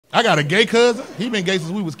I got a gay cousin. He been gay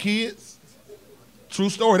since we was kids. True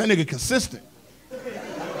story. That nigga consistent.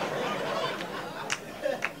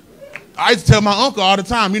 I used to tell my uncle all the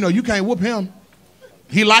time, you know, you can't whoop him.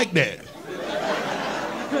 He like that.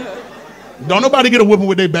 Don't nobody get a whooping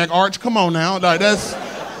with their back arch. Come on now. Like that's...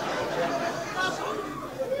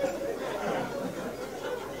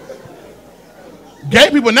 Gay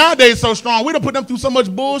people nowadays so strong. We done put them through so much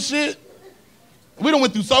bullshit. We done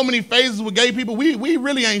went through so many phases with gay people. We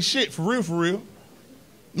really ain't shit, for real, for real.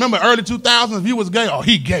 Remember early 2000s, if you was gay, oh,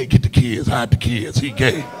 he gay, get the kids, hide the kids, he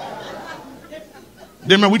gay.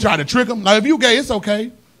 Then remember we tried to trick him? Like, if you gay, it's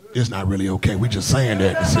okay. It's not really okay. We just saying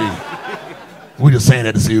that to see. We just saying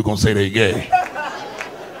that to see who's gonna say they gay.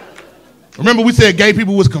 Remember we said gay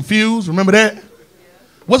people was confused? Remember that?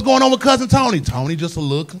 What's going on with cousin Tony? Tony just a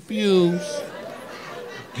little confused.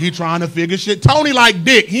 He trying to figure shit. Tony like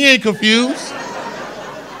dick, he ain't confused.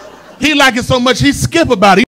 He like it so much he skip about it.